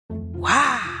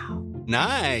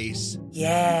Nice.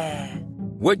 Yeah.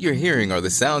 What you're hearing are the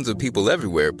sounds of people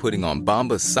everywhere putting on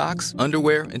Bombas socks,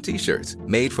 underwear, and T-shirts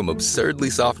made from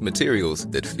absurdly soft materials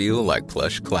that feel like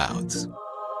plush clouds.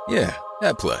 Yeah,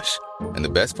 that plush. And the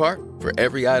best part? For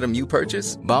every item you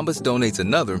purchase, Bombas donates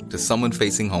another to someone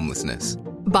facing homelessness.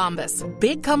 Bombas.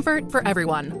 Big comfort for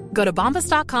everyone. Go to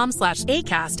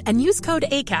bombas.com/ACAST and use code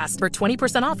ACAST for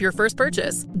 20% off your first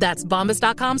purchase. That's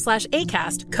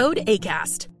bombas.com/ACAST. Code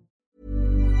ACAST.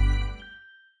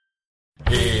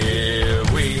 Here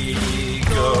we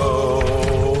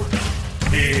go.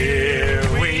 Here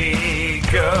we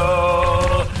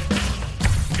go.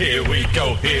 Here we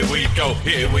go. Here we go.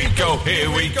 Here we go.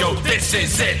 Here we go. This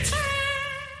is it.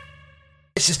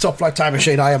 This is Top Flight Time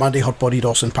Machine. I am Andy Hotbody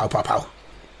Dawson. Pow, pow, pow.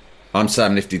 I'm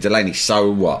Sam Nifty Delaney.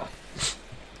 So what?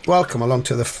 Welcome along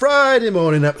to the Friday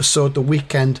morning episode. The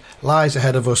weekend lies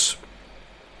ahead of us,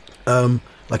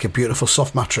 like a beautiful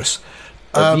soft mattress.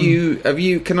 Have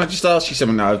you? Can I just ask you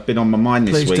something that I've been on my mind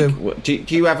this week? Do.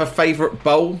 Do you have a favourite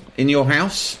bowl in your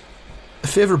house? A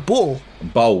favourite bowl?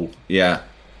 Bowl, yeah.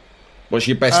 What's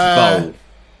your best bowl?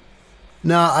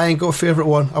 Nah, I ain't got a favourite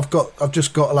one. I've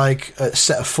just got like a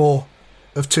set of 4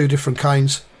 of 2 different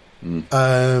kinds.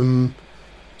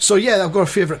 So yeah, I've got a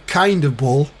favourite kind of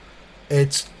bowl.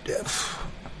 It's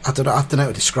I don't know how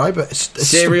to describe it. It's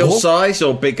cereal size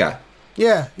or bigger?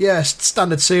 Yeah,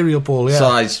 standard cereal bowl. Yeah,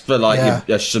 size for like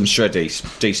some shreddies,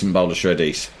 decent bowl of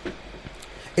shreddies.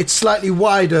 It's slightly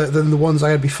wider than the ones I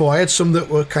had before. I had some that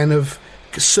were kind of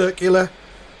circular,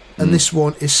 and this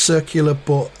one is circular,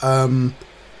 but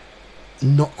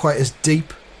not quite as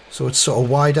deep. So it's sort of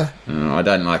wider. I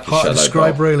don't like a hard shallow to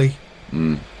describe, bowl. Really.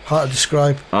 Hard to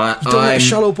describe. You don't like a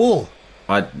shallow bowl?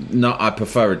 I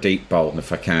prefer a deep bowl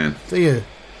if I can. Do you?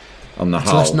 On the it's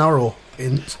whole, less narrow.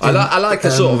 I like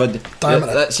a sort of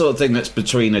that sort of thing that's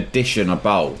between a dish and a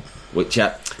bowl, which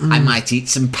I might eat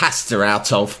some pasta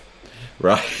out of,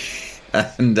 right?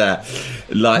 And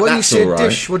like when that's you say all right.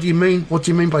 Dish, what do you mean? What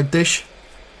do you mean by dish?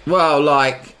 Well,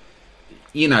 like,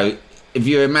 you know, if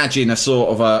you imagine a sort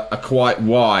of a quite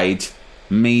wide,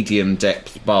 medium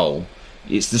depth bowl,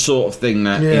 it's the sort of thing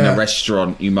that in a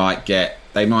restaurant you might get.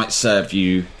 They might serve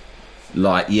you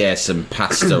like some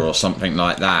pasta or something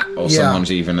like that, or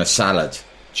sometimes even a salad.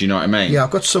 Do you know what I mean? Yeah,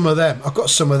 I've got some of them,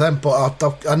 but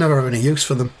I never have any use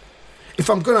for them. If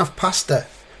I'm going to have pasta,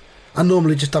 I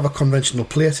normally just have a conventional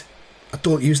plate. I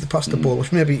don't use the pasta bowl,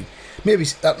 which maybe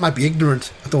that might be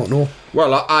ignorant. I don't know.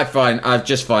 Well, I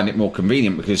just find it more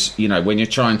convenient because, you know, when you're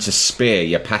trying to spear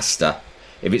your pasta,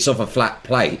 if it's off a flat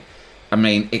plate, I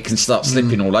mean, it can start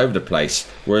slipping all over the place.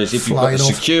 Whereas if you've got the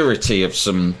security of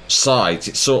some sides,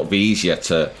 it's sort of easier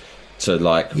to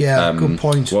like, good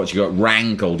point. What you got,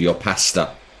 wrangle your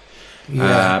pasta.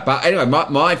 Yeah. But anyway,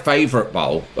 my favourite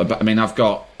bowl. I mean, I'm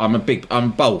a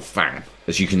bowl fan,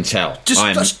 as you can tell.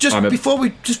 Before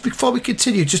we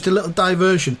continue, just a little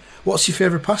diversion. What's your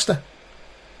favourite pasta?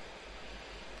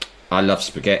 I love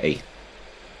spaghetti.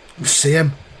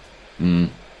 Same. You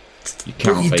can't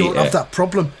but you don't have it. that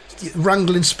problem.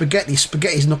 Wrangling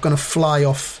spaghetti's not going to fly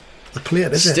off the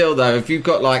plate, is it? Still though, if you've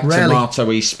got like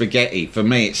tomato-y spaghetti, for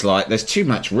me it's like there's too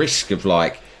much risk of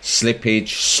like slippage,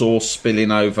 sauce spilling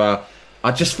over.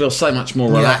 I just feel so much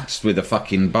more relaxed with a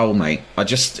fucking bowl, mate.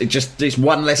 It's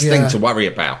one less thing to worry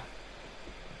about.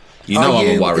 You know,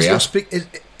 I'm a worrier.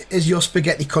 Is your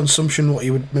spaghetti consumption what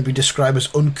you would maybe describe as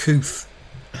uncouth?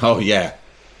 Oh yeah.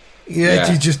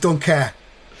 You just don't care.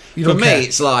 For me,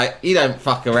 it's like, you don't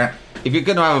fuck around. If you're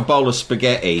going to have a bowl of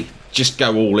spaghetti, just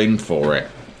go all in for it.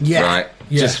 Yeah. Right?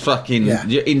 Yeah. Just fucking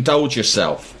indulge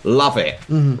yourself. Love it.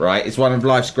 Right? It's one of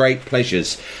life's great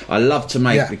pleasures. I love to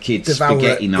make the kids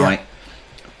spaghetti night.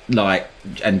 Like,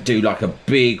 and do like a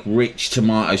big, rich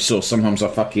tomato sauce. Sometimes I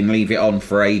fucking leave it on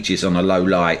for ages on a low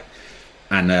light.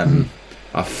 And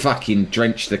I fucking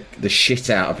drench the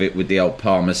shit out of it with the old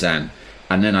Parmesan.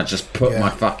 And then I just put my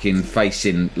fucking face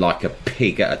in like a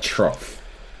pig at a trough.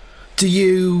 Do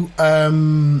you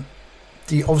twirl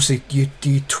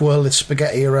the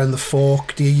spaghetti around the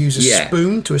fork? Do you use a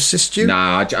spoon to assist you? No,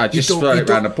 I just throw it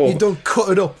around the fork. You don't cut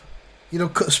it up. You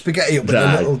don't cut spaghetti up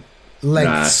into little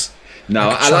lengths. No,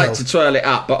 I like to twirl it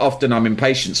up, but often I'm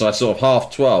impatient, so I sort of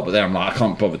half twirl, but then I'm like, I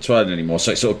can't bother twirling anymore.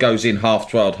 So it sort of goes in half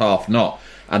twirled, half not.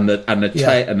 And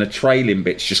the trailing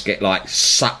bits just get like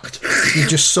sucked. You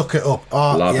just suck it up.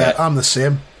 Oh, Love it. I'm the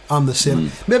same.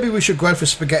 Maybe we should go out for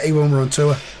spaghetti when we're on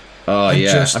tour. Oh,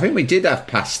 I think we did have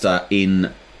pasta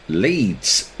in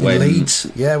Leeds.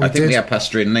 Leeds? Yeah, we did. I think we had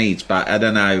pasta in Leeds, but I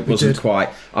don't know. It wasn't quite.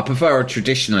 I prefer a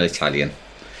traditional Italian.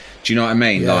 Do you know what I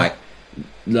mean? Yeah. Like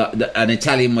an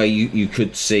Italian where you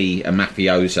could see a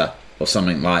mafiosa or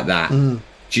something like that.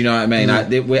 Do you know what I mean? I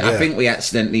think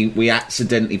we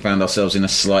accidentally found ourselves in a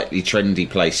slightly trendy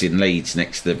place in Leeds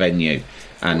next to the venue,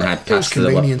 and had pasta. It was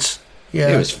convenience.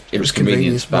 It was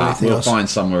convenience, but we'll find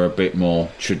somewhere a bit more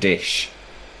tradish.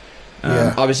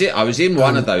 I was in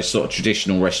one of those sort of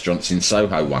traditional restaurants in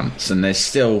Soho once, and there's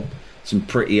still some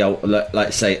pretty old,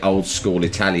 let's say, old school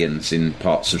Italians in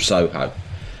parts of Soho.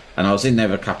 And I was in there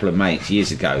with a couple of mates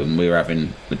years ago, and we were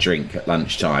having a drink at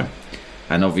lunchtime.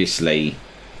 And obviously,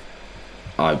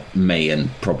 me and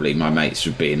probably my mates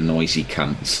were being noisy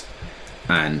cunts.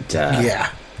 And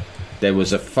there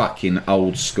was a fucking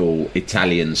old school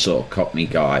Italian sort of Cockney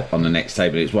guy on the next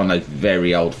table. It was one of those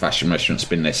very old fashioned restaurants,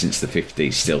 been there since the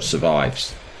 50s, still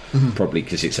survives. Probably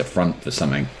because it's a front for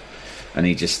something. And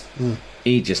he just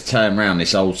turned around,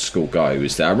 this old school guy who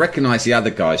was there. I recognised the other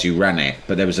guys who ran it,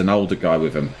 but there was an older guy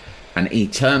with him. And he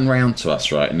turned round to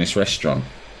us, right, in this restaurant.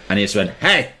 And he just went,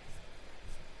 "Hey!"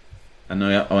 And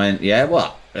I went, "Yeah,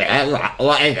 what?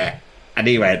 What is it?" And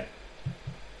he went,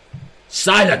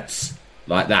 "Silence!"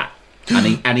 Like that. And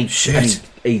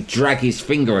he dragged his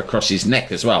finger across his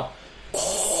neck as well.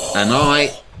 And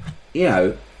I, you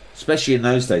know, especially in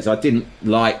those days, I didn't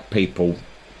like people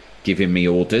giving me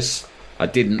orders. I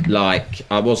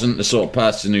wasn't the sort of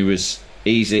person who was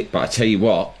easy, but I tell you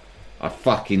what, I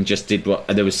fucking just did what.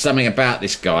 And there was something about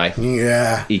this guy.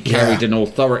 Yeah. He carried an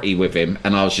authority with him,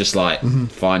 and I was just like,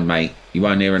 "Fine, mate, you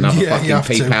won't hear another fucking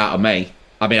peep out of me."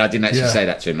 I mean, I didn't actually say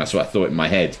that to him. That's what I thought in my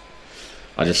head.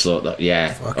 I just thought that,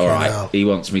 all right, hell. He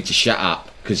wants me to shut up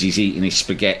because he's eating his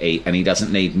spaghetti, and he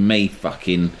doesn't need me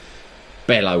fucking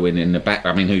bellowing in the back.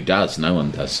 I mean, who does? No one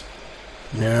does.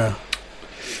 Yeah.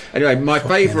 Anyway, my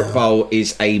favourite bowl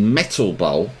is a metal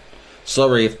bowl.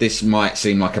 Sorry if this might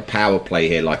seem like a power play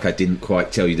here, like I didn't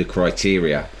quite tell you the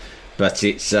criteria, but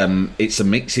it's a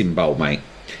mixing bowl, mate,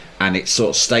 and it's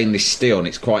sort of stainless steel, and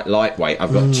it's quite lightweight.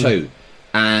 I've got two,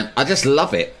 and I just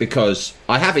love it because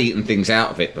I have eaten things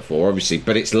out of it before, obviously,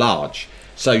 but it's large,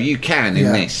 so you can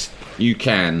you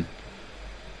can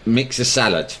mix a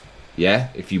salad,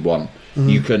 if you want.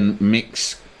 You can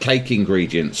mix cake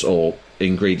ingredients or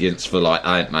ingredients for, like,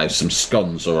 I don't know, some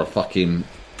scones or a fucking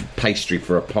pastry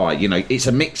for a pie. You know, it's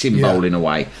a mixing bowl in a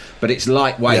way, but it's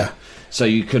lightweight, so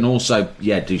you can also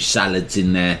do salads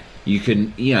in there. You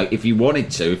can, you know, if you wanted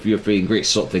to, if you're feeling great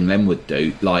sort of thing, then would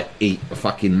do, like, eat a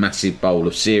fucking massive bowl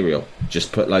of cereal,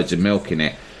 just put loads of milk in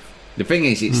it. The thing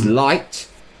is, it's light,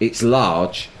 it's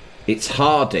large, it's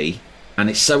hardy, and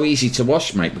it's so easy to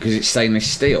wash, mate, because it's stainless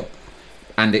steel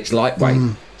and it's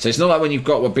lightweight. So it's not like when you've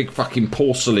got a big fucking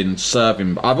porcelain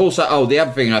serving. I've also, the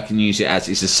other thing I can use it as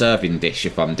is a serving dish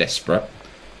if I'm desperate,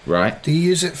 right? Do you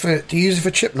use it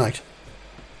for chip night?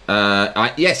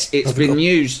 Yes, it's been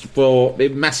used for a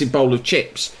massive bowl of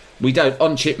chips.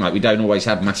 On chip night we don't always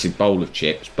have massive bowl of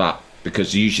chips, but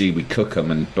because usually we cook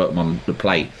them and put them on the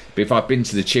plate. But if I've been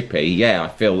to the chippy, I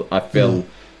feel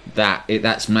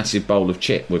that's massive bowl of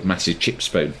chip with massive chip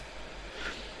spoon.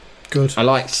 Good. I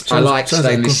like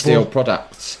stainless steel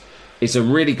products. It's a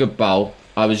really good bowl.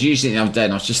 I was using it the other day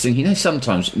and I was just thinking,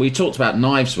 sometimes we talked about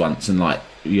knives once and, like,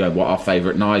 what our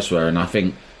favourite knives were, and I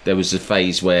think there was a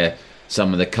phase where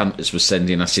some of the cunters were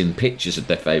sending us in pictures of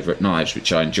their favourite knives,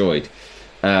 which I enjoyed.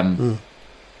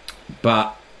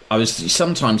 But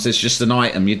sometimes there's just an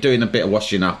item, you're doing a bit of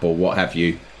washing up or what have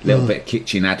you, a little bit of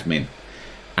kitchen admin,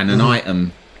 and an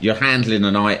item, you're handling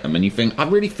an item and you think, I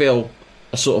really feel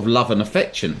a sort of love and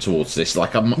affection towards this,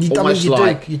 like I'm almost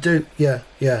like you do,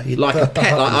 like a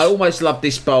pet. Like, I almost love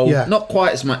this bowl, not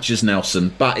quite as much as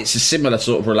Nelson, but it's a similar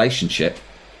sort of relationship.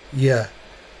 Yeah,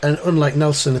 and unlike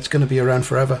Nelson, it's going to be around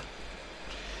forever.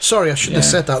 Sorry, I shouldn't have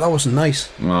said that. That wasn't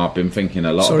nice. Well, I've been thinking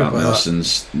a lot about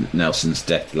Nelson's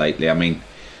death lately. I mean,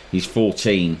 he's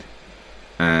 14,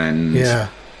 and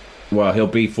well, he'll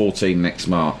be 14 next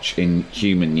March in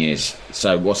human years.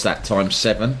 So what's that, times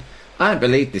 7? I don't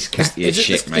believe this cat year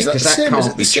shit, mate, because that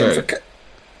can't be true.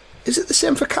 Is it the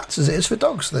same for cats as it is for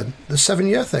dogs, then? The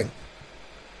 7-year thing?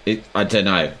 I don't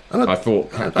know. I thought...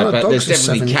 but there's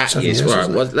definitely cat years. Right,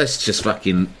 well, let's just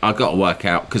fucking... I've got to work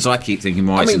out, because I keep thinking,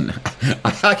 why isn't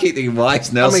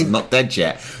Nelson not dead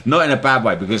yet? Not in a bad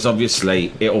way, because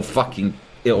obviously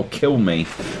it'll kill me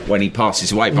when he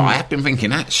passes away. But I have been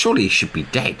thinking, surely he should be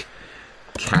dead.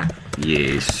 Cat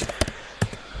years...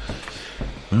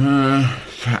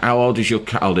 how old is your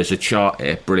cat? Oh, there's a chart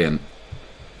here. Brilliant.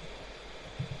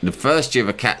 The first year of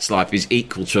a cat's life is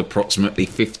equal to approximately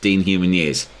 15 human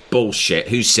years. Bullshit.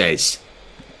 Who says?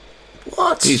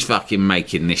 What? Who's fucking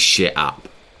making this shit up?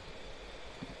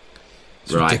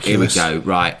 It's right, ridiculous. Here we go.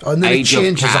 Right. And then Age it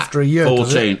changes of cat, after a year.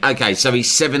 14. Okay, so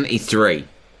he's 73.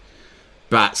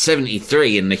 But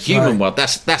 73 in the human world,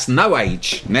 that's no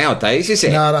age nowadays, is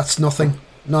it? No, that's nothing.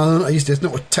 No, it's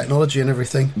not with technology and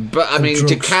everything. But I mean,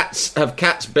 have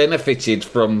cats benefited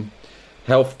from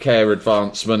healthcare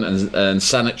advancement and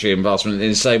sanitary advancement in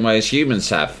the same way as humans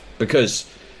have? Because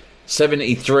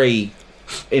 73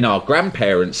 in our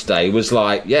grandparents' day was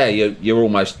like, yeah, you're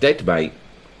almost dead, mate.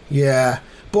 Yeah,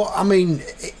 but I mean,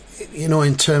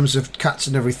 in terms of cats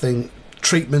and everything,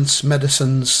 treatments,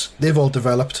 medicines, they've all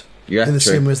developed. Yeah, in the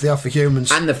same way as they are for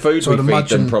humans. And the food we feed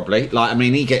them, probably. Like, I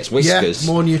mean, he gets whiskers.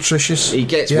 Yeah, more nutritious. He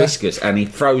gets whiskers, and he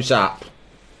throws up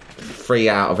 3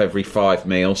 out of every 5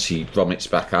 meals. He vomits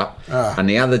back up. And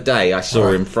the other day, I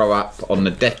saw him throw up on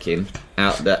the decking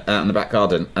out in the back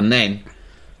garden, and then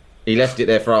he left it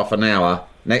there for half an hour.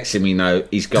 Next thing we know,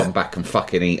 he's gone back and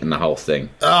fucking eaten the whole thing.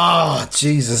 Oh,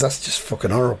 Jesus, that's just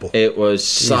fucking horrible. It was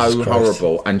so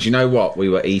horrible. And do you know what we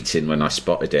were eating when I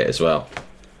spotted it as well?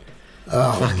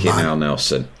 Oh, fucking hell,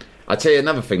 Nelson. I tell you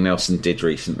another thing Nelson did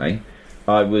recently.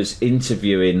 I was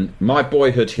interviewing... My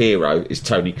boyhood hero is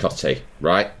Tony Cottee,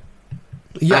 right?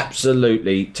 Yeah.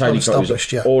 Absolutely. Tony Cottee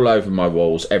was all over my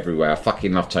walls, everywhere. I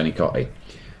fucking love Tony Cottee.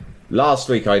 Last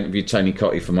week I interviewed Tony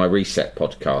Cottee for my Reset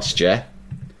podcast, yeah?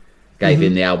 Gave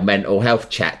him the old mental health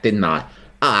chat, didn't I?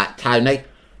 All right, Tony,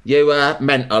 you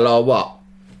mental or what?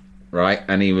 Right,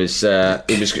 and it was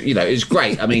it was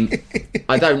great. I mean,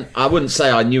 I wouldn't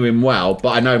say I knew him well,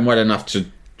 but I know him well enough to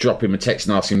drop him a text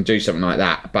and ask him to do something like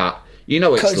that. But you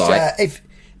know what it's like.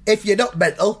 If you're not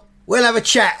mental, we'll have a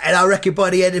chat, and I reckon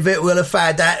by the end of it, we'll have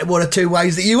found out in 1 or 2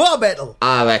 ways that you are mental.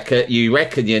 You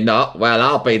reckon you're not? Well,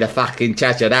 I'll be the fucking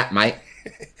judge of that, mate.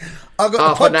 I've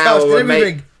got the podcast and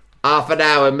everything. Half an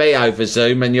hour with me over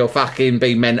Zoom, and you'll fucking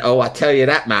be mental. I tell you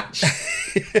that much.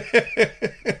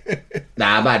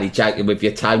 Nah, I'm only joking with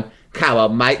you, Tone. Come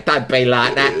on, mate, don't be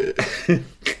like that.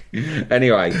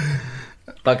 Anyway,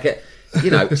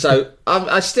 so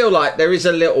I still like, there is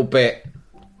a little bit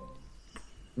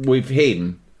with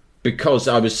him because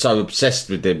I was so obsessed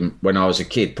with him when I was a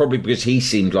kid, probably because he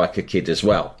seemed like a kid as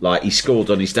well. Like, he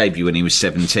scored on his debut when he was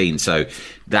 17, so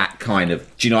that kind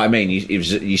of, do you know what I mean?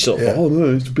 You sort of, oh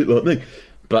no, it's a bit like me.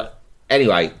 But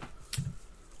anyway,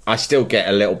 I still get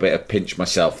a little bit of pinch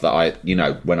myself that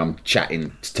when I'm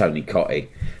chatting to Tony Cottee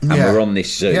and we're on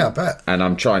this Zoom, I bet. And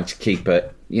I'm trying to keep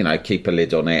a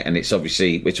lid on it, and it's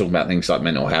obviously, we're talking about things like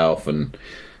mental health and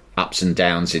ups and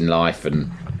downs in life,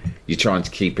 and you're trying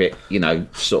to keep it,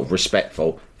 sort of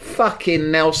respectful. Fucking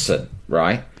Nelson,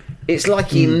 right? It's like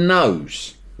he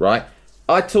knows, right?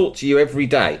 I talk to you every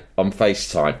day on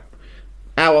FaceTime.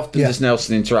 How often does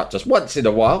Nelson interrupt us? Once in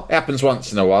a while. It happens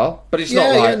once in a while. But it's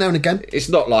not like... now and again. It's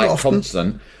not like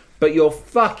constant. But you're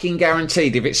fucking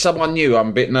guaranteed, if it's someone new I'm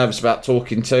a bit nervous about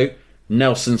talking to,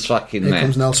 Nelson's fucking there. Here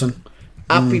comes Nelson.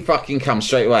 Up he fucking comes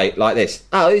straight away, like this.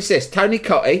 Oh, who's this? Tony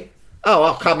Cottee? Oh,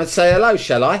 I'll come and say hello,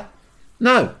 shall I?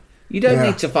 No. You don't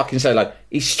need to fucking say hello.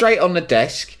 He's straight on the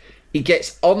desk. He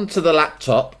gets onto the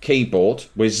laptop keyboard.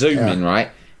 We're zooming, right?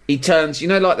 He turns,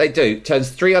 like they do, turns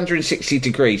 360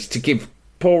 degrees to give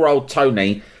poor old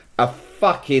Tony a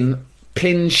fucking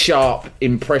pin-sharp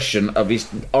impression of his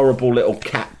horrible little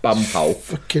cat bumhole.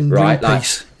 Fucking right? Like,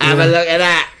 have a look at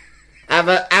that. Have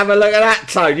a look at that,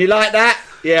 Tony. You like that?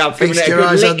 Yeah, I'm feeling it a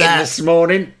good licking this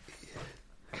morning.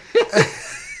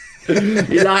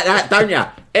 You like that, don't you?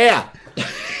 Here.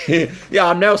 Yeah,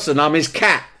 I'm Nelson, I'm his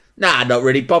cat. Nah, I'm not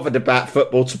really bothered about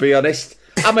football, to be honest.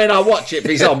 I mean, I watch it if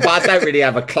he's on, but I don't really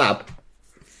have a club.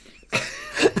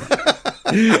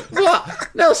 What?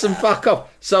 Nelson, fuck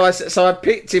off. So I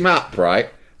picked him up, right,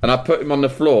 and I put him on the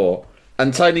floor,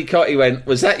 and Tony Cottee went,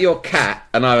 was that your cat?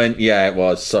 And I went, yeah, it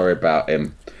was. Sorry about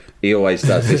him. He always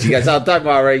does this. He goes, oh, don't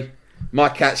worry. My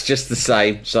cat's just the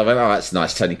same. So I went, oh, that's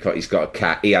nice. Tony Cottee's got a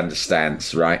cat. He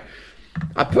understands, right?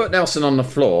 I put Nelson on the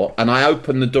floor and I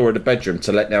opened the door of the bedroom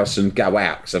to let Nelson go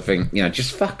out because I think,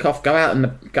 just fuck off, go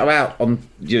out on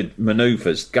your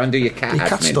manoeuvres, go and do your cat admin.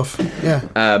 Cat stuff,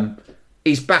 yeah.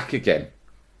 He's back again.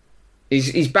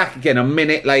 He's back again a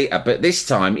minute later, but this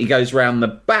time he goes round the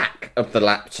back of the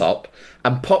laptop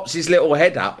and pops his little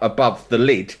head up above the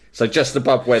lid, so just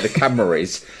above where the camera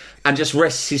is, and just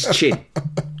rests his chin.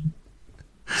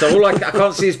 So I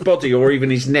can't see his body or even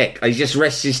his neck. He just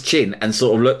rests his chin and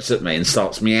sort of looks at me and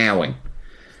starts meowing.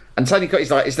 And Tony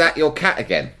Cottee's like, is that your cat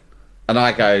again? And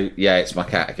I go, yeah, it's my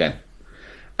cat again.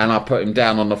 And I put him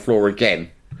down on the floor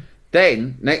again.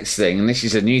 Then, next thing, and this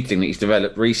is a new thing that he's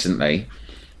developed recently,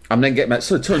 I'm then getting back,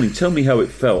 so Tony, tell me how it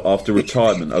felt after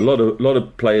retirement. A lot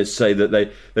of players say that they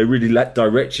really lack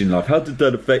direction in life. How did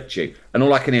that affect you? And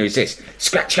all I can hear is this,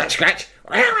 scratch, scratch, scratch.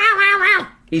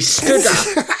 He stood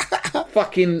up,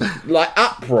 fucking, like,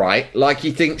 upright, like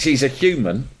he thinks he's a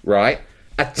human, right?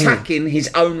 attacking his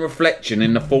own reflection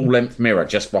in the full-length mirror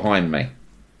just behind me.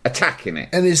 Attacking it.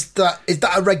 And is that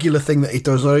a regular thing that he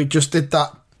does, or he just did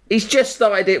that? He's just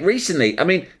started it recently. I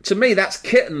mean, to me, that's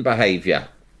kitten behaviour.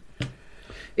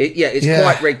 It's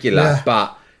quite regular,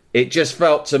 but it just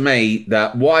felt to me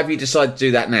that why have you decided to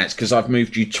do that now? It's because I've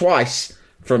moved you twice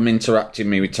from interrupting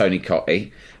me with Tony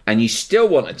Cottee, and you still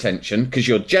want attention because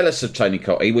you're jealous of Tony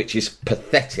Cottee, which is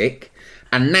pathetic.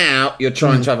 And now you're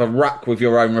trying to have a ruck with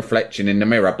your own reflection in the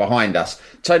mirror behind us.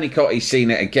 Tony Cottee's seen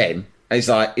it again. He's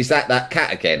like, is that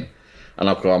cat again? And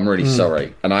I've gone, I'm really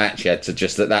sorry. And I actually had to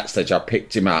just, at that stage, I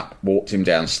picked him up, walked him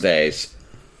downstairs,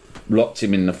 locked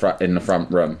him in the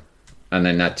front room, and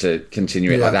then had to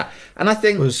continue it like that. And I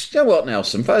think, you know what,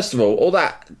 Nelson? First of all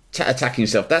that attacking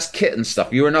yourself, that's kitten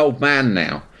stuff. You're an old man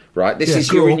now, right? This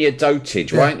is, you're in your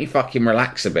dotage. Why don't you fucking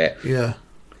relax a bit? Yeah.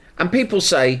 And people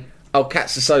say, oh,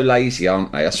 cats are so lazy,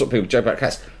 aren't they? That's what people joke about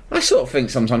cats. I sort of think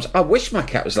sometimes, I wish my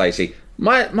cat was lazy.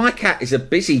 My cat is a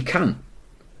busy cunt.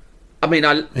 I mean,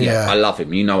 I love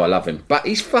him. You know I love him. But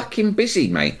he's fucking busy,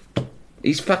 mate.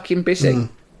 He's fucking busy.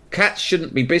 Cats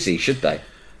shouldn't be busy, should they?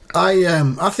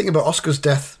 I think about Oscar's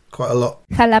death quite a lot.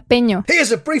 Jalapeño.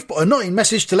 Here's a brief but annoying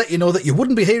message to let you know that you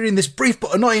wouldn't be hearing this brief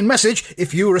but annoying message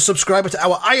if you were a subscriber to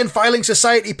our Iron Filing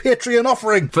Society Patreon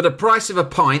offering. For the price of a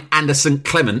pint and a St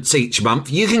Clement's each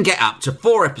month, you can get up to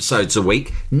 4 episodes a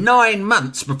week, 9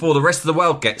 months before the rest of the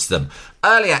world gets them.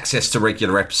 Early access to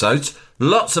regular episodes,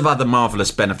 lots of other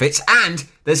marvellous benefits, and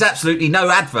there's absolutely no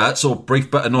adverts or brief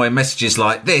but annoying messages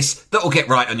like this that will get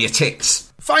right on your tits.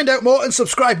 Find out more and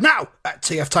subscribe now at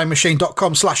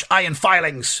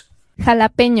tftimemachine.com/ironfilings.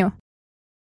 Jalapeño.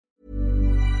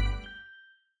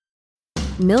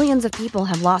 Millions of people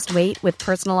have lost weight with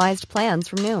personalized plans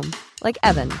from Noom. Like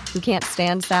Evan, who can't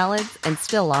stand salads and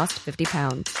still lost 50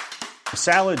 pounds.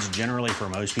 Salads generally for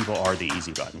most people are the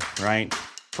easy button, right?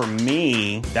 For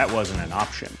me, that wasn't an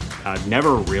option. I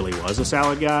never really was a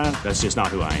salad guy. That's just not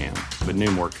who I am. But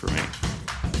Noom worked for me.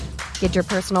 Get your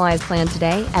personalized plan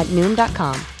today at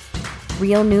Noom.com.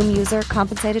 Real Noom user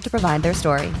compensated to provide their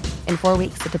story. In 4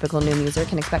 weeks, the typical Noom user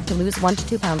can expect to lose 1 to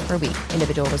 2 pounds per week.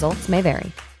 Individual results may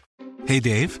vary. Hey,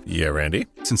 Dave. Yeah, Randy.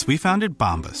 Since we founded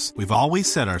Bombas, we've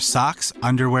always said our socks,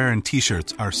 underwear, and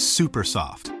T-shirts are super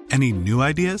soft. Any new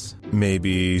ideas?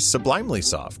 Maybe sublimely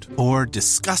soft. Or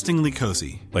disgustingly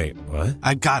cozy. Wait, what?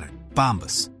 I got it.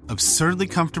 Bombas. Absurdly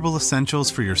comfortable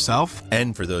essentials for yourself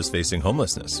and for those facing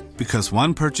homelessness. Because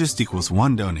one purchased equals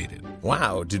one donated.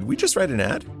 Wow, did we just write an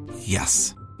ad?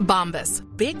 Yes. Bombas.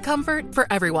 Big comfort for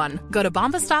everyone. Go to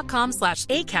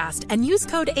bombas.com/ACAST and use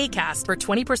code ACAST for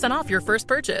 20% off your first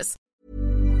purchase.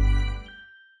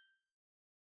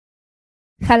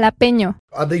 Jalapeño.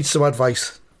 I need some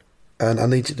advice, and I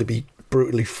need you to be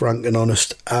brutally frank and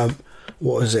honest.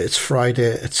 What is it? It's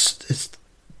Friday. It's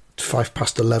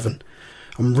 11:05.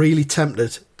 I'm really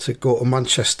tempted to go to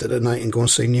Manchester tonight and go and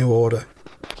see New Order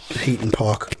at Heaton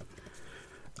Park.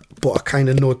 But I kind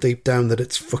of know deep down that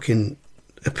it's fucking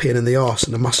a pain in the arse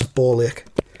and a massive ball ache.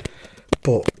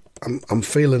 But I'm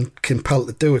feeling compelled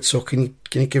to do it, so can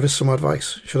you give us some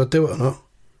advice? Should I do it or not?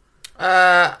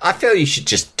 I feel you should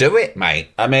just do it, mate.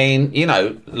 I mean, you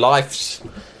know, life's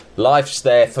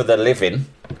there for the living.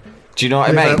 Do you know what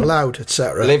I mean? Live out loud,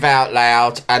 etc. Live out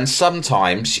loud, and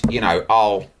sometimes, you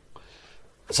know,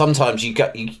 sometimes you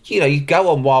go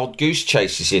on wild goose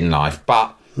chases in life,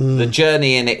 but the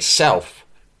journey in itself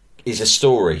is a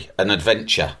story, an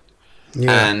adventure.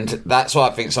 Yeah. And that's why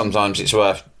I think sometimes it's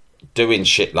worth doing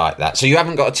shit like that. So you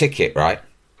haven't got a ticket, right?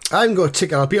 I haven't got a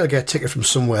ticket. I'll be able to get a ticket from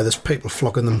somewhere. There's people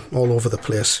flogging them all over the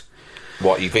place.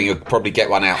 What, you think you'll probably get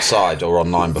one outside or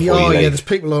online before you leave? Yeah, there's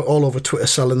people all over Twitter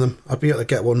selling them. I'd be able to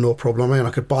get one, no problem. I mean, I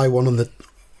could buy one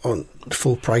on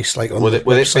full price, like on the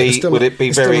website. Would it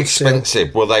be very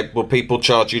expensive? Will people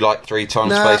charge you like 3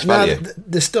 times face value?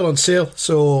 They're still on sale,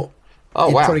 so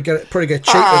wow. probably get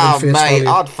cheaper than face value.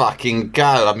 I'd fucking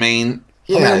go. I mean,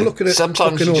 I'm looking at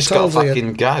sometimes you just got to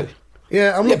fucking go.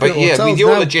 Yeah, I'm looking at hotels with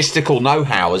your now. logistical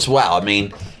know-how as well. I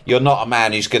mean, you're not a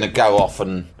man who's going to go off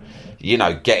and, you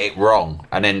know, get it wrong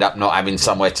and end up not having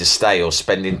somewhere to stay or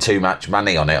spending too much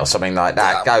money on it or something like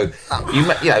that.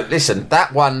 Listen,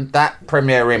 that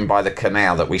Premier Inn by the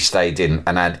canal that we stayed in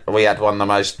and we had one of the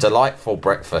most delightful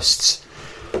breakfasts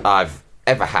I've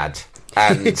ever had.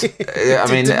 And I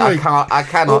mean, I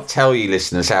cannot tell you,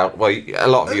 listeners, how well. A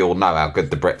lot of you all know how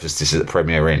good the breakfast is at the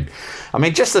Premier Inn. I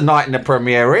mean, just the night in the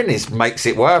Premier Inn makes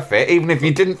it worth it, even if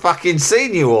you didn't fucking see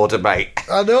New Order, mate.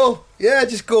 I know. Yeah,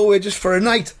 just go away just for a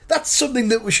night. That's something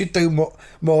that we should do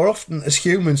more often as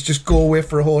humans. Just go away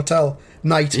for a hotel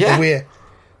night away,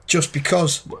 just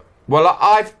because. Well,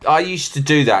 I used to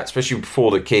do that, especially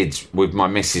before the kids, with my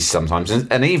missus sometimes,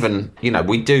 and even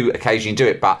we do occasionally do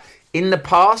it. But in the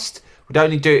past, we'd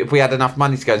only do it if we had enough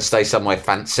money to go and stay somewhere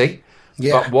fancy.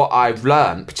 Yeah. But what I've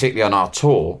learned, particularly on our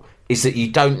tour, is that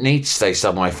you don't need to stay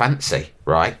somewhere fancy,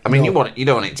 right? I mean, you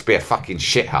don't want it to be a fucking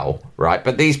shithole, right?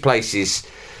 But these places,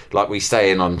 like we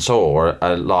stay in on tour,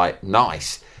 are like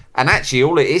nice, and actually,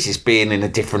 all it is being in a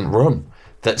different room.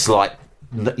 That's like.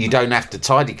 You don't have to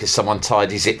tidy because someone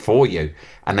tidies it for you,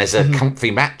 and there's a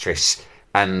comfy mattress,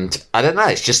 and I don't know.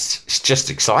 It's just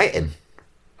exciting.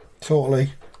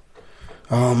 Totally.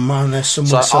 Oh man, there's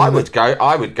someone. So I would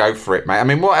go for it, mate. I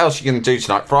mean, what else are you going to do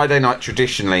tonight? Friday night,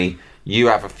 traditionally, you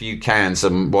have a few cans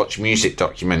and watch music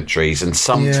documentaries, and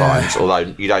sometimes,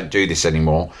 although you don't do this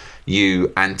anymore,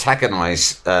 you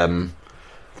antagonise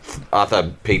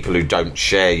other people who don't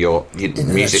share your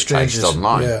music taste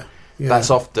online. Yeah. Yeah.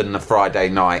 That's often the Friday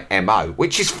night MO,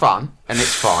 which is fun and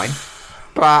it's fine,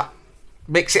 but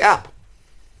mix it up.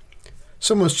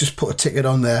 Someone's just put a ticket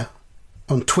on there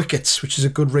on Twickets, which is a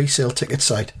good resale ticket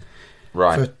site,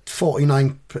 right? For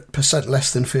 49%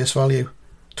 less than face value,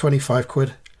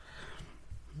 £25.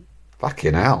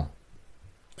 Fucking hell!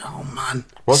 Oh man,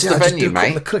 what's the venue,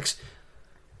 mate? Clicks.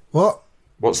 What?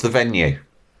 What's the venue?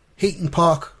 Heaton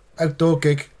Park outdoor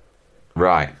gig.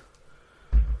 Right.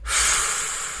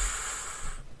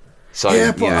 So,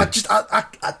 yeah, but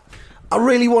I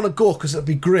really want to go because it'd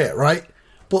be great, right?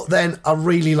 But then I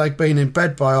really like being in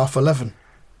bed by 11:30.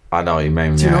 I know what you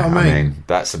mean. Do you know what I mean?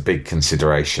 That's a big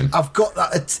consideration. I've got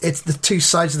that. It's the two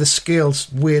sides of the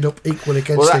scales weighed up equally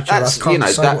against each other. I can't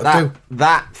decide what to do.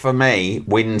 That for me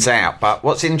wins out. But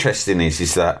what's interesting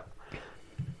is that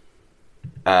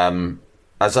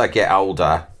as I get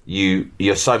older,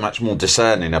 you're so much more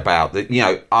discerning about that.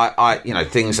 I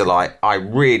things are like, I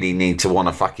really need to want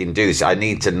to fucking do this. I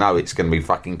need to know it's going to be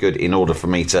fucking good in order for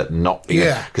me to not be.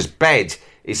 Yeah. Because bed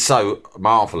is so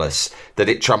marvellous that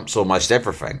it trumps almost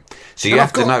everything. So you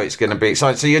have to know it's going to be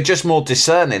exciting. So you're just more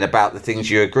discerning about the things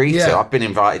you agree to. I've been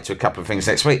invited to a couple of things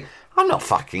next week. I'm not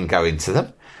fucking going to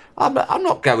them. I'm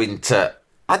not going to.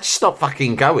 I'm just not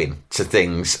fucking going to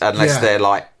things unless they're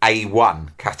like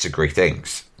A1 category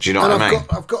things. Do you know what I mean?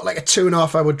 I've got like a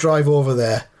 2.5 hour drive over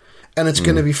there, and it's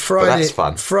going to be Friday. That's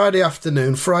fun. Friday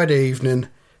afternoon, Friday evening,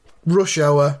 rush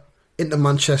hour into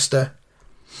Manchester.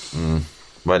 Well,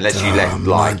 unless you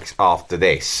left after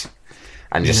this,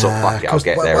 and just sort of fuck it, I'll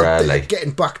get there early.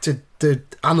 Getting back to the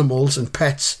animals and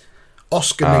pets,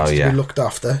 Oscar needs to be looked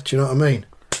after. Do you know what I mean?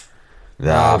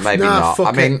 Maybe not.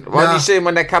 I mean, why you see them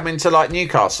when they're coming to like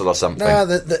Newcastle or something? No,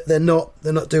 they're not.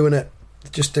 They're not doing it.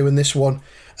 They're just doing this one.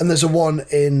 And there's a one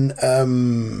in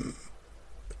O2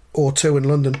 in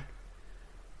London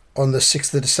on the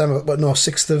 6th of December. But no,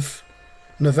 6th of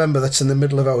November. That's in the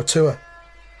middle of our tour.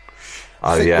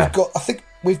 I think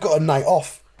we've got a night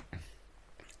off.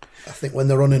 I think when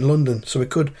they're on in London, so we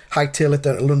could hightail it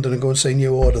down to London and go and see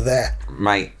New Order there,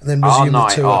 mate. And then resume the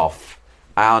tour.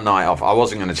 Our night off. I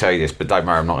wasn't going to tell you this, but don't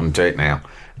worry, I'm not going to do it now.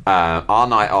 Our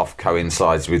night off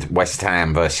coincides with West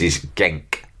Ham versus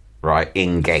Genk, right,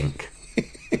 in Genk.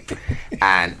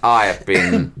 And I have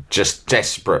been just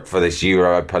desperate for this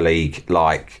Europa League,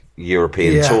 like,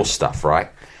 European tour stuff, right?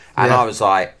 And I was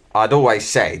like, I'd always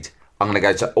said, I'm going to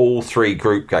go to all 3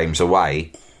 group games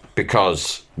away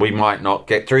because we might not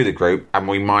get through the group and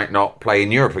we might not play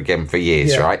in Europe again for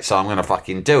years, right? So I'm going to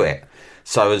fucking do it.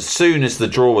 So as soon as the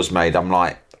draw was made, I'm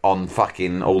like on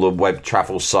fucking all the web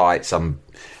travel sites.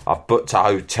 I've booked a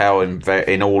hotel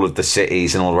in all of the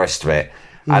cities and all the rest of it.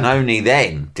 And only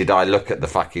then did I look at the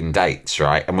fucking dates,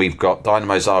 right? And we've got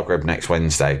Dynamo Zagreb next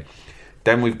Wednesday.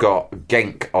 Then we've got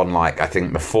Genk on, like, I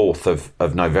think the 4th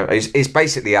of November. It's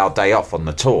basically our day off on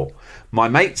the tour. My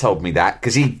mate told me that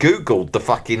because he Googled the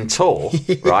fucking tour,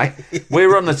 right?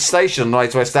 We're on the station on the way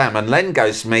to West Ham, and Len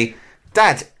goes to me,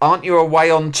 Dad, aren't you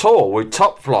away on tour with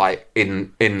Top Flight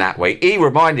in that week? He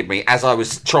reminded me as I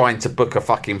was trying to book a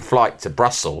fucking flight to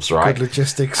Brussels, right? Good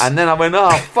logistics. And then I went,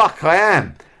 oh, fuck, I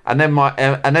am. And then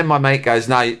my mate goes,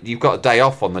 no, you've got a day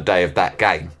off on the day of that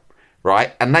game,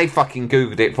 right? And they fucking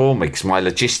Googled it for me because my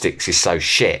logistics is so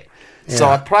shit. Yeah. So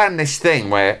I planned this thing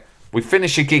where we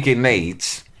finish a gig in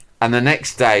Leeds and the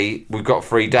next day we've got a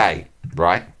free day,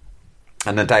 right?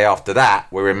 And the day after that,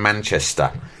 we're in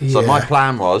Manchester. Yeah. So my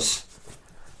plan was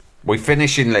we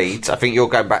finish in Leeds. I think you're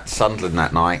going back to Sunderland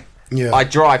that night. Yeah. I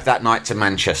drive that night to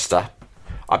Manchester.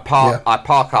 I park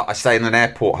up. I stay in an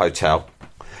airport hotel.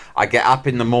 I get up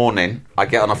in the morning. I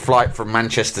get on a flight from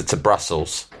Manchester to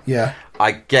Brussels. Yeah.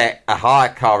 I get a hire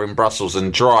car in Brussels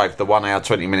and drive the 1 hour,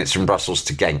 20 minutes from Brussels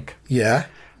to Genk. Yeah.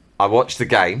 I watch the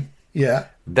game. Yeah.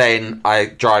 Then I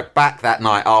drive back that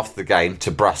night after the game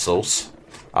to Brussels.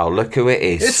 Oh, look who it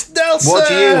is. It's Nelson! What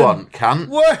do you want,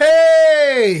 cunt?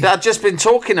 Hey! I've just been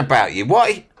talking about you.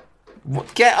 What?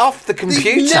 Get off the computer.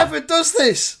 He never does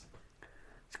this.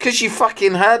 Because you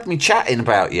fucking heard me chatting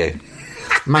about you.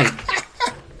 Mate.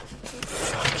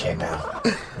 Fucking hell.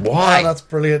 Why? Oh, that's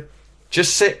brilliant.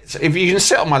 Just sit. If you can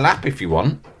sit on my lap if you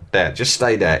want. There, just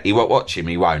stay there. He won't watch him.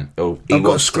 He won't. He I've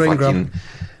got a screen grab.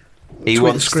 He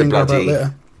wants to bloody.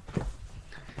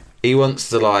 He wants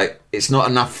to, like, it's not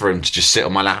enough for him to just sit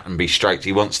on my lap and be straight.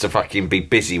 He wants to fucking be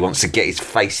busy. He wants to get his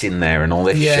face in there and all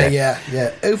this shit. Yeah.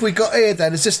 Who've we got here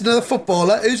then? Is this another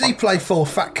footballer? Who's he play for,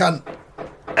 fat cunt?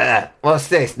 What's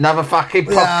this? Another fucking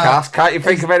podcast? Can't you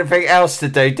think of anything else to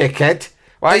do, dickhead?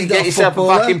 Why don't you get yourself a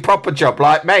fucking proper job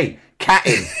like me?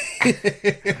 Catting.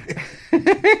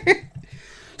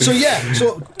 So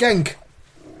Genk.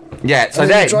 Yeah, so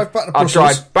then I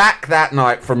drive back that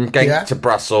night from Genk to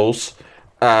Brussels,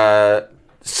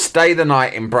 stay the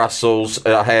night in Brussels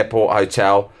at a airport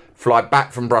hotel, fly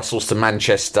back from Brussels to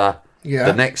Manchester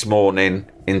the next morning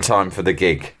in time for the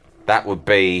gig. That would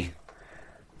be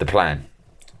the plan.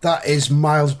 That is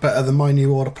miles better than my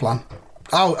new order plan.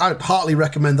 I'd heartily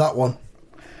recommend that one.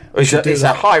 It's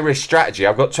a high-risk strategy.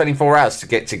 I've got 24 hours to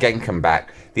get to Genk and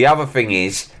back. The other thing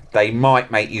is, they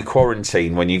might make you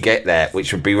quarantine when you get there,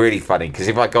 which would be really funny, because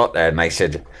if I got there and they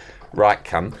said, right,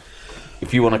 cunt,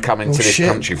 if you want to come into this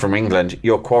country from England,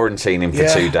 you're quarantining for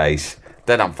 2 days,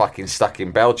 then I'm fucking stuck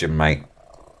in Belgium, mate.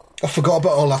 I forgot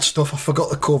about all that stuff. I forgot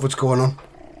the COVID's going on.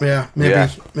 Yeah,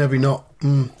 maybe not.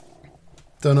 Don't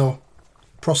know.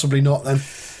 Possibly not then.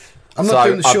 I'm not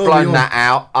doing the show. I've blown that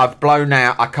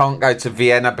out. I can't go to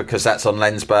Vienna because that's on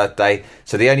Len's birthday.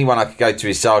 So the only one I could go to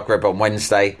is Zagreb on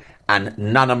Wednesday, and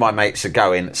none of my mates are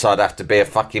going, so I'd have to be a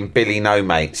fucking Billy No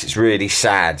Mates. It's really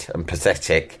sad and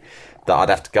pathetic that I'd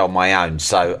have to go on my own.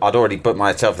 So I'd already booked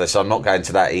myself there, so I'm not going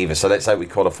to that either. So let's hope we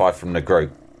qualify from the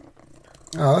group.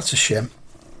 Oh, that's a shame.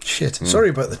 Shit. Sorry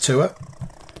about the tour.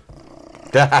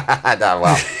 No,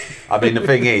 well, I mean, the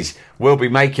thing is, we'll be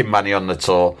making money on the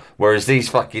tour, whereas these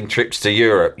fucking trips to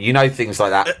Europe, you know, things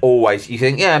like that, always, you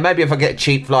think, yeah, maybe if I get a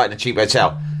cheap flight and a cheap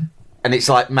hotel. And it's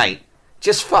like, mate,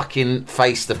 just fucking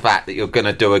face the fact that you're going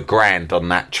to do $1,000 on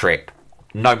that trip,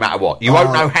 no matter what. You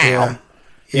won't know how. Yeah.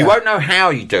 You won't know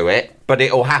how you do it, but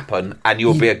it'll happen, and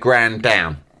you'll be $1,000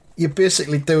 down. You're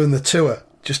basically doing the tour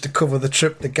just to cover the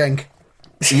trip to Genk.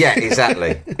 Yeah,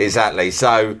 exactly.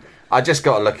 So I just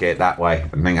got to look at it that way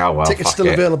and think, oh well. Tickets still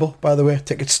available, by the way.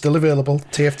 Tickets still available.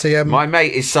 TFTM. My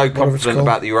mate is so confident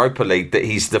about the Europa League that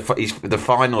he's the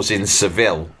finals in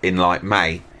Seville in like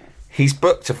May. He's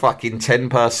booked a fucking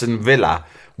 10-person villa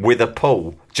with a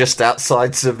pool just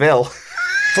outside Seville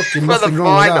fucking for the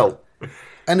final.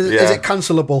 And is it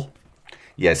cancelable?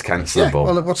 Yeah, it's cancelable.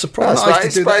 Yeah, well, what's the problem? I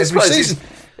used to do that every season.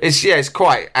 It's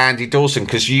quite Andy Dawson,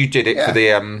 because you did it for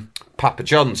the Papa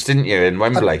John's, didn't you, in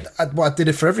Wembley? I did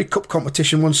it for every cup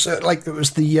competition once. Like it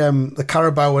was the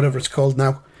Carabao, whatever it's called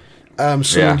now.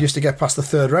 Someone used to get past the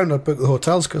third round. I'd book the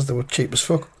hotels because they were cheap as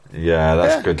fuck. Yeah,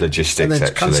 that's good logistics. And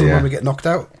then cancel when we get knocked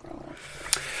out.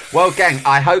 Well, gang,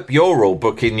 I hope you're all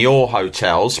booking your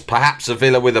hotels, perhaps a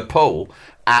villa with a pool,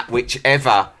 at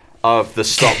whichever of the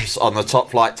stops on the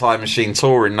Top Flight Time Machine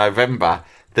tour in November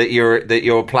that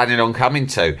you're planning on coming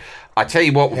to. I tell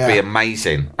you what would be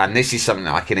amazing, and this is something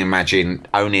that I can imagine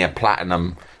only a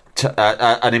platinum,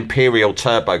 an Imperial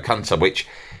Turbo Cunter, which,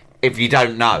 if you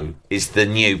don't know, is the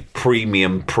new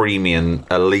premium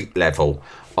elite level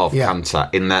of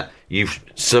Cunter, in that you've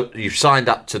signed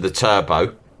up to the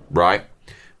Turbo, right?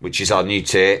 Which is our new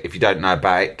tier. If you don't know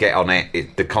about it, get on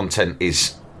it. The content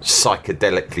is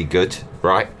psychedelically good,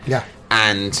 right? Yeah.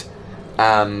 And,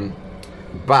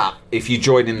 but if you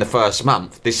join in the first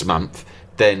month, this month,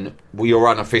 then you're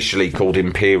unofficially called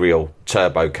Imperial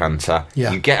Turbo Cunter.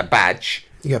 Yeah. You get a badge.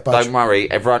 Don't worry.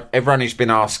 Everyone who's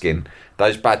been asking,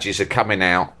 those badges are coming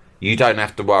out. You don't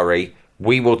have to worry.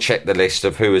 We will check the list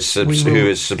of who has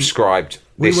subscribed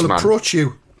this month. We will approach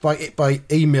you by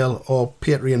email or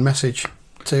Patreon message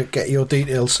to get your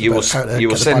details. You will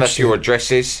send us your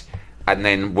addresses, and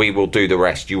then we will do the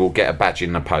rest. You will get a badge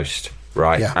in the post,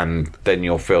 right? Yeah. And then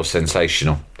you'll feel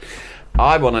sensational.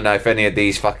 I want to know if any of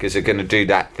these fuckers are going to do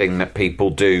that thing that people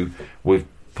do with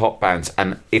pop bands,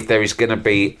 and if there is going to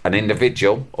be an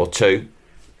individual or two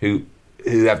who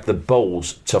have the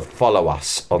balls to follow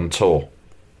us on tour.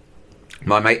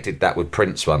 My mate did that with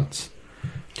Prince once,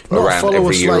 around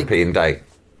every European date.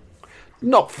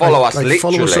 Not follow us literally.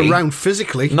 Follow us around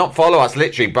physically. Not follow us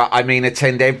literally, but I mean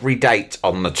attend every date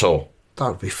on the tour. That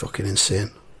would be fucking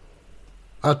insane.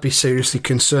 I'd be seriously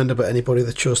concerned about anybody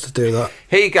that chose to do that.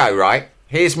 Here you go, right?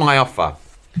 Here's my offer.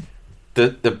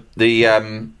 the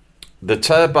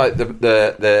turbo,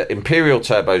 the Imperial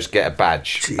turbos get a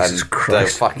badge, Jesus and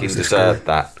Christ, they fucking deserve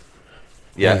that.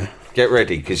 Yeah, get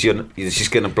ready because this is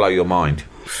going to blow your mind.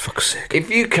 Fuck's sake! If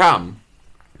you come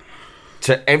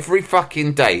to every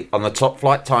fucking date on the Top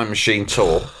Flight Time Machine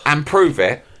tour and prove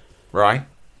it, right?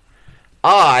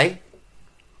 I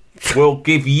will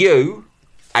give you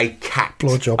a cat,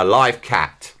 blowjob, a live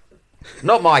cat,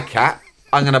 not my cat.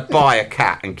 I'm going to buy a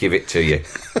cat and give it to you.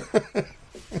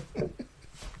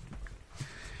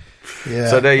 Yeah.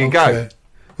 So there you go.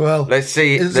 Well, let's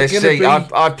see. Let's see.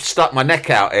 I've stuck my neck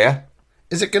out here.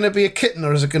 Is it going to be a kitten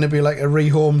or is it going to be like a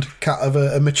rehomed cat of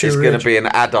a mature age? It's going to be an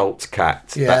adult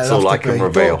cat. Yeah, that's all I can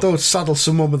reveal. Don't saddle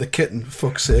someone with a kitten, for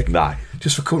fuck's sake. No.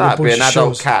 Just for cutting a bunch of be an adult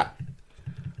shows. cat.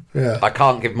 Yeah. I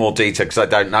can't give more detail because I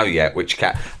don't know yet which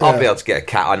cat. I'll be able to get a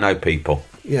cat. I know people.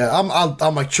 Yeah, I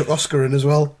might chuck Oscar in as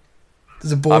well.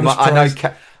 There's a bonus prize.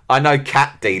 I know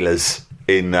cat dealers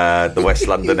in the West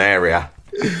London area.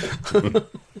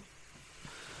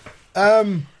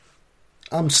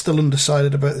 I'm still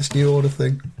undecided about this new order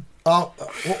thing. Oh,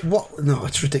 what? No,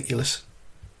 it's ridiculous.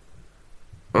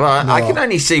 Right, No. I can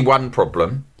only see one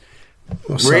problem.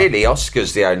 What's really,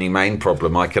 Oscar's the only main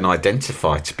problem I can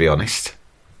identify, to be honest.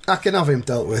 I can have him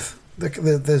dealt with.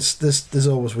 There's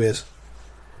always ways.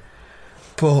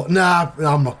 But nah,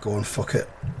 I'm not going. Fuck it.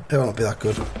 It won't be that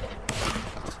good.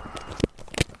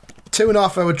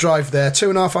 2.5 hour drive there.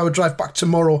 2.5 hour drive back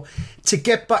tomorrow to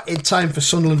get back in time for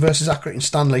Sunderland versus Accrington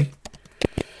Stanley.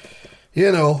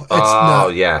 You know.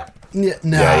 It's yeah.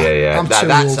 Yeah. That's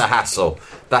old. a hassle.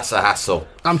 That's a hassle.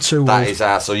 I'm too old. That is a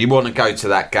hassle. You want to go to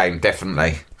that game,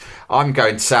 definitely. I'm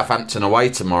going to Southampton away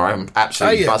tomorrow. I'm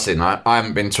absolutely buzzing. I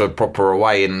haven't been to a proper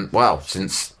away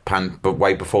since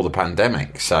way before the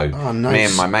pandemic. So nice. Me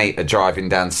and my mate are driving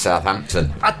down to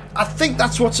Southampton. I think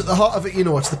that's what's at the heart of it. You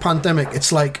know, it's the pandemic.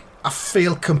 It's like I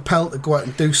feel compelled to go out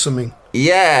and do something.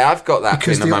 Yeah, I've got that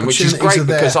in the moment, which is great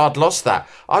because I'd lost that.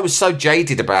 I was so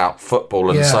jaded about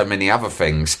football and so many other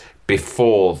things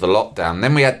before the lockdown.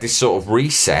 Then we had this sort of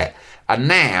reset, and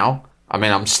now, I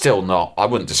mean, I'm still not. I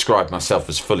wouldn't describe myself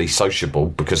as fully sociable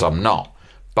because I'm not.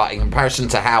 But in comparison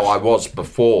to how I was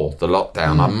before the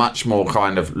lockdown, I'm much more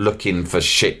kind of looking for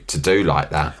shit to do like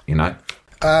that, you know?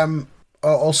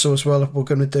 Also, as well, we're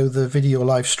going to do the video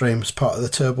live stream as part of the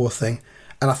Turbo thing.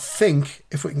 And I think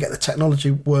if we can get the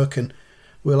technology working,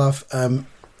 we'll have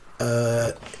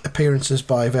appearances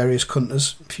by various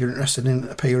cunters. If you're interested in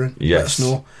appearing, let us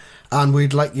know. And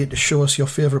we'd like you to show us your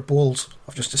favourite bowls.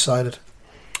 I've just decided.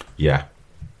 Yeah.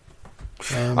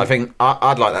 I think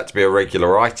I'd like that to be a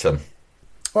regular item.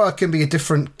 Well, it can be a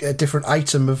different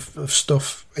item of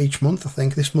stuff each month, I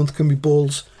think. This month can be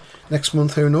bowls. Next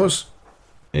month, who knows?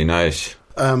 Who knows?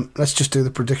 Let's just do the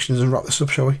predictions and wrap this up,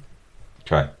 shall we?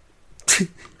 Okay.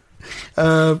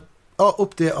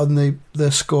 Update on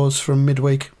the scores from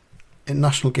midweek in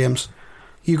national games.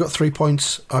 You got 3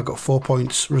 points, I got 4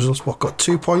 points. Results What got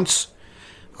 2 points.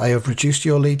 I have reduced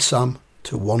your lead, Sam,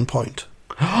 to 1 point.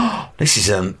 This is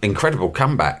an incredible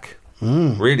comeback.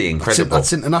 Really incredible.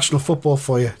 That's international football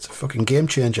for you. It's a fucking game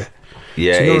changer.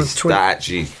 Yeah, so it is. That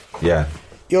actually, yeah.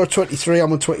 You're 23,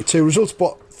 I'm on 22. Results,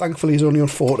 but thankfully he's only on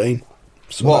 14.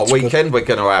 So what a weekend we're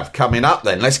going to have coming up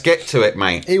then. Let's get to it,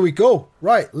 mate. Here we go.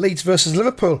 Right, Leeds versus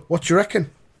Liverpool. What do you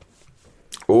reckon?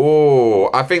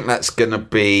 Oh, I think that's going to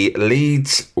be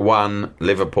Leeds 1,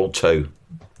 Liverpool 2.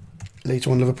 Leeds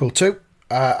 1, Liverpool 2.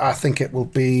 I think it will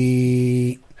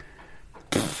be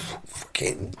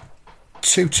fucking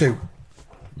 2-2.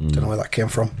 Don't know where that came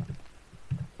from.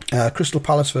 Crystal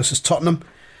Palace versus Tottenham.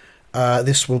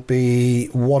 This will be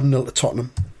 1-0 to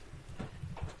Tottenham.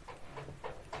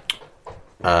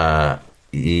 Yeah,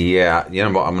 you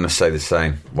know what? I'm going to say the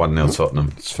same. 1-0 Tottenham.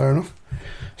 That's fair enough.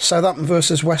 Southampton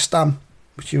versus West Ham,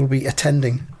 which you will be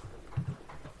attending.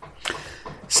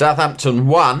 Southampton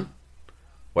 1,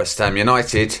 West Ham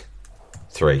United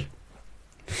 3.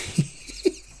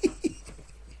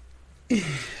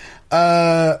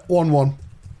 1-1.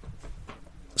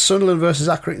 Sunderland versus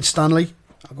Accrington Stanley.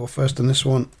 I'll go first on this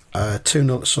one.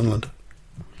 2-0 to Sunderland.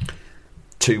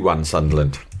 2-1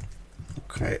 Sunderland.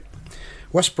 Okay.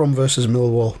 West Brom versus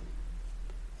Millwall.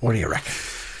 What do you reckon?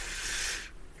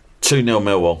 2-0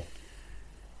 Millwall.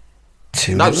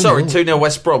 2-0 No, sorry, Millwall. 2-0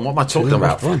 West Brom. What am I talking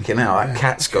about? Fucking hell, Yeah. that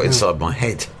cat's got inside my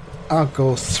head. I'll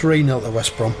go 3-0 to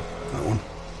West Brom. That one.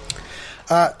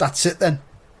 That's it then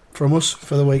from us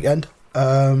for the weekend.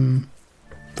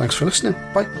 Thanks for listening.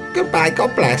 Bye. Goodbye.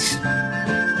 God bless.